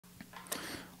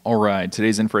All right,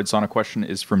 today's infrared sauna question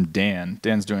is from Dan.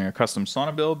 Dan's doing a custom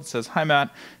sauna build. It says, "Hi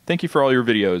Matt, thank you for all your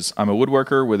videos. I'm a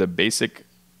woodworker with basic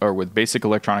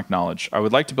electronic knowledge. I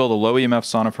would like to build a low EMF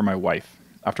sauna for my wife.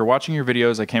 After watching your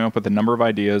videos, I came up with a number of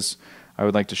ideas I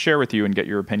would like to share with you and get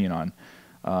your opinion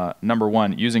on. Number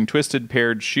one, using twisted,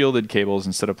 paired, shielded cables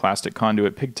instead of plastic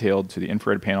conduit pigtailed to the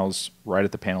infrared panels right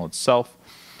at the panel itself.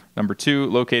 Number two,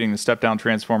 locating the step-down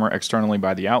transformer externally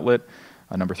by the outlet.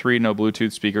 Number three, no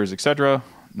Bluetooth speakers, etc.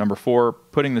 Number four,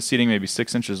 putting the seating maybe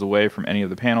 6 inches away from any of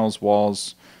the panels,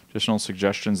 walls. Additional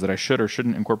suggestions that I should or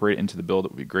shouldn't incorporate into the build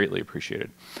would be greatly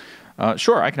appreciated."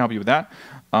 Sure, I can help you with that.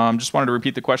 Just wanted to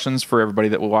repeat the questions for everybody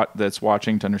that's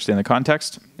watching to understand the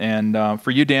context. And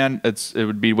for you, Dan, it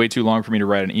would be way too long for me to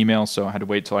write an email, so I had to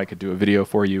wait till I could do a video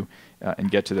for you and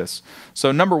get to this.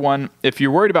 So number one, if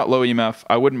you're worried about low EMF,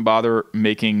 I wouldn't bother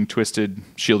making twisted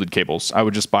shielded cables. I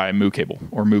would just buy a Mu cable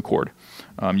or Mu cord.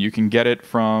 You can get it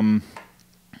from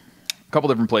a couple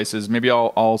different places. Maybe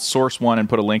I'll source one and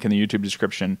put a link in the YouTube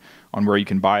description on where you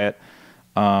can buy it.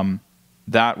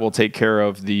 That will take care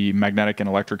of the magnetic and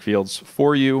electric fields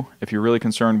for you. If you're really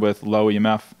concerned with low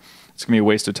EMF, it's going to be a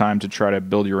waste of time to try to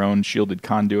build your own shielded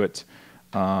conduit.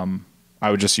 I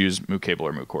would just use Mu cable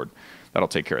or Mu cord. That'll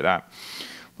take care of that.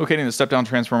 Locating the step-down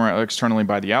transformer externally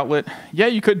by the outlet. Yeah,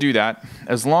 you could do that.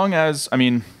 As long as,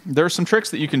 there are some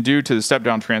tricks that you can do to the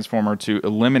step-down transformer to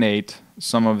eliminate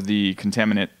some of the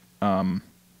contaminant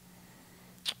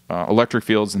electric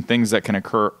fields and things that can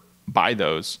occur by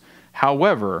those.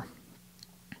 However,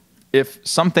 if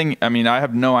something, I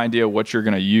have no idea what you're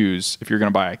going to use. If you're going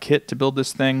to buy a kit to build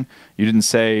this thing, you didn't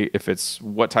say if it's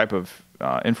what type of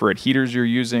infrared heaters you're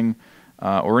using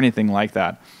or anything like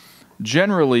that.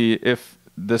 Generally, if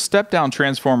the step-down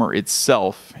transformer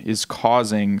itself is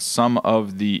causing some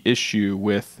of the issue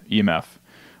with EMF,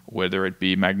 whether it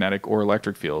be magnetic or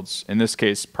electric fields, in this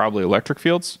case, probably electric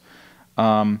fields,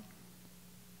 and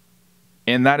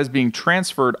that is being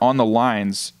transferred on the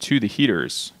lines to the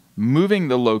heaters, moving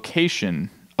the location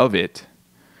of it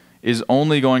is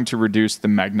only going to reduce the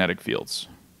magnetic fields,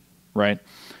 right?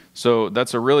 So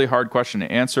that's a really hard question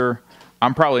to answer.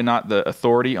 I'm probably not the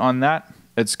authority on that.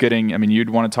 It's getting, you'd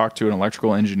want to talk to an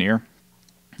electrical engineer.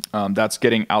 That's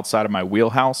getting outside of my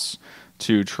wheelhouse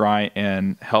to try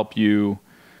and help you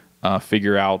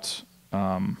figure out.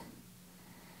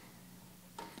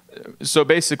 So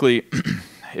basically,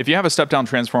 if you have a step-down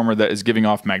transformer that is giving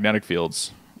off magnetic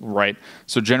fields, right?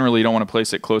 So generally you don't want to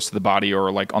place it close to the body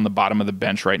or like on the bottom of the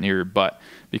bench right near your butt,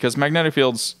 because magnetic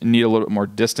fields need a little bit more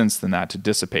distance than that to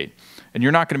dissipate. And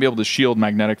you're not going to be able to shield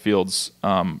magnetic fields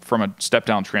from a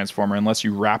step-down transformer unless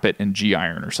you wrap it in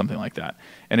G-iron or something like that.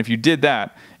 And if you did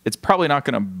that, it's probably not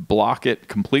going to block it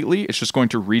completely. It's just going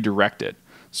to redirect it.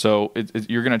 So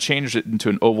you're going to change it into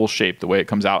an oval shape the way it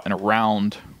comes out and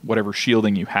around whatever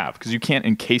shielding you have, because you can't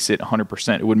encase it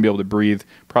 100%. It wouldn't be able to breathe,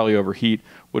 probably overheat,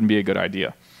 wouldn't be a good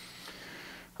idea.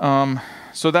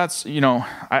 So that's,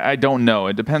 I don't know.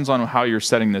 It depends on how you're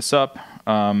setting this up.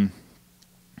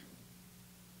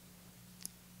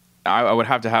 I would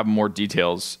have to have more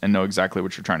details and know exactly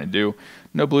what you're trying to do.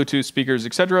 No Bluetooth speakers,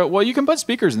 etc. Well, you can put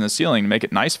speakers in the ceiling to make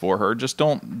it nice for her. Just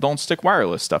don't stick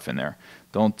wireless stuff in there.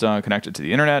 Don't connect it to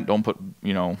the internet. Don't put,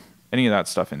 any of that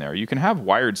stuff in there. You can have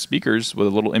wired speakers with a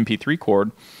little MP3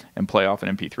 cord and play off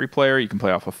an MP3 player. You can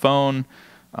play off a phone.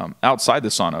 Outside the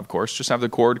sauna, of course. Just have the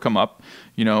cord come up,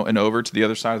 and over to the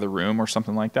other side of the room or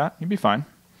something like that. You'd be fine.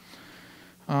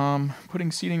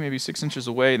 Putting seating maybe 6 inches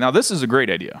away. Now, this is a great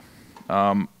idea.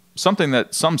 Something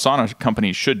that some sauna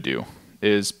companies should do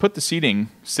is put the seating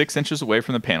 6 inches away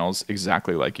from the panels,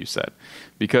 exactly like you said.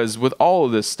 Because with all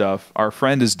of this stuff, our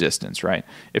friend is distance, right?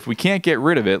 If we can't get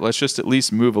rid of it, let's just at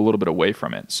least move a little bit away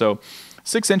from it. So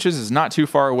 6 inches is not too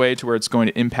far away to where it's going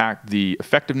to impact the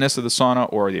effectiveness of the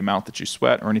sauna or the amount that you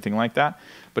sweat or anything like that.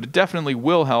 But it definitely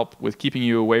will help with keeping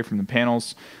you away from the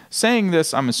panels. Saying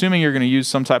this, I'm assuming you're going to use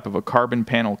some type of a carbon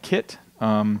panel kit.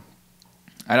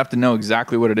 I'd have to know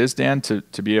exactly what it is, Dan, to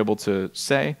be able to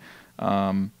say.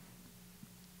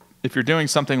 If you're doing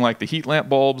something like the heat lamp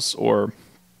bulbs or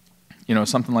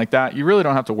something like that, you really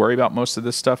don't have to worry about most of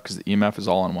this stuff because the EMF is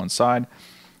all on one side.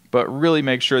 But really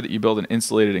make sure that you build an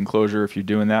insulated enclosure if you're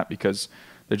doing that, because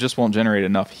they just won't generate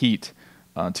enough heat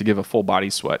to give a full body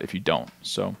sweat if you don't.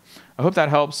 So I hope that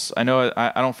helps. I know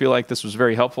I don't feel like this was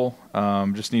very helpful.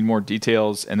 Just need more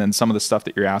details. And then some of the stuff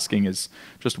that you're asking is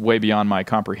just way beyond my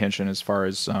comprehension as far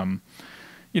as,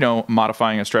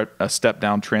 modifying a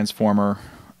step-down transformer.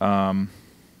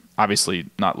 Obviously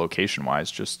not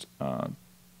location-wise, just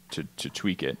to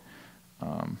tweak it.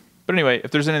 But anyway,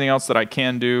 if there's anything else that I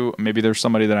can do, maybe there's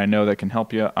somebody that I know that can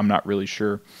help you. I'm not really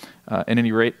sure. At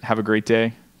any rate, have a great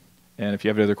day, And if you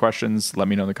have any other questions, let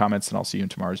me know in the comments, and I'll see you in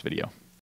tomorrow's video.